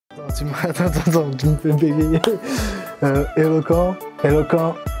Attends, tu me fais bégayer. Hello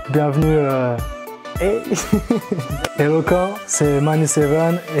Caen, bienvenue. Hey. Hello Caen, c'est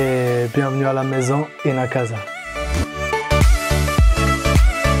Maanicven et bienvenue à la maison et à casa.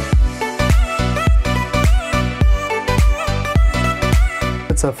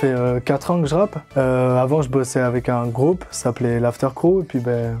 Ça fait 4 ans que je rappe. Avant, je bossais avec un groupe, ça s'appelait l'After Crew, et puis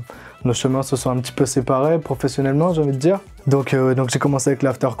nos chemins se sont un petit peu séparés professionnellement, j'ai envie de dire. Donc j'ai commencé avec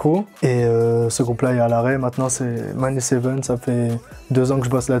l'After Crew, et ce groupe-là est à l'arrêt. Maintenant, c'est Maanicven, ça fait 2 ans que je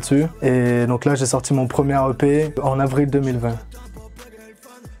bosse là-dessus. Et donc là, j'ai sorti mon premier EP en avril 2020.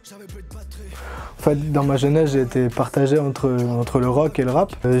 En fait, dans ma jeunesse, j'ai été partagé entre le rock et le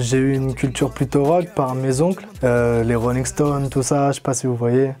rap. J'ai eu une culture plutôt rock par mes oncles, les Rolling Stones, tout ça, je sais pas si vous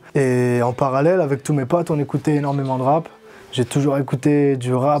voyez. Et en parallèle, avec tous mes potes, on écoutait énormément de rap. J'ai toujours écouté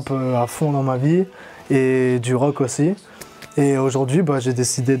du rap à fond dans ma vie et du rock aussi. Et aujourd'hui, j'ai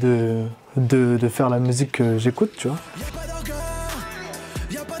décidé de faire la musique que j'écoute, tu vois.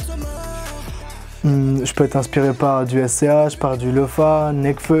 Je peux être inspiré par du SCH, par du Lofa,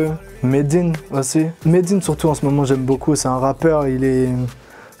 Nekfeu, Medine aussi. Medine surtout en ce moment j'aime beaucoup, c'est un rappeur, il est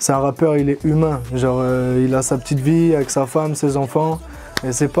humain. Genre il a sa petite vie avec sa femme, ses enfants.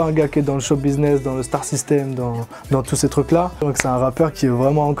 Et c'est pas un gars qui est dans le show business, dans le star system, dans tous ces trucs-là. Donc c'est un rappeur qui est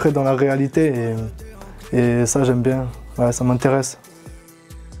vraiment ancré dans la réalité et ça j'aime bien, ouais, ça m'intéresse.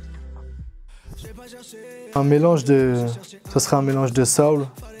 Ce sera un mélange de soul,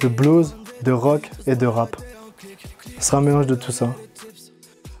 de blues, de rock et de rap. Ce sera un mélange de tout ça.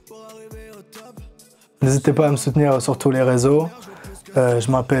 N'hésitez pas à me soutenir sur tous les réseaux.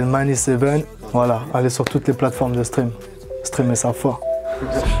 Je m'appelle Maanicven. Voilà, allez sur toutes les plateformes de stream. Streamez ça fort.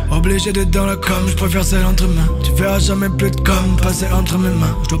 Obligé d'être dans la com, je préfère celle entre mains. Tu verras jamais plus de com passer entre mes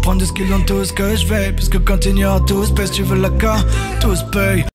mains. Je dois prendre de ce qu'ils ont tout ce que je vais, puisque quand il y aura tous, pèse tu veux la car, tous payent.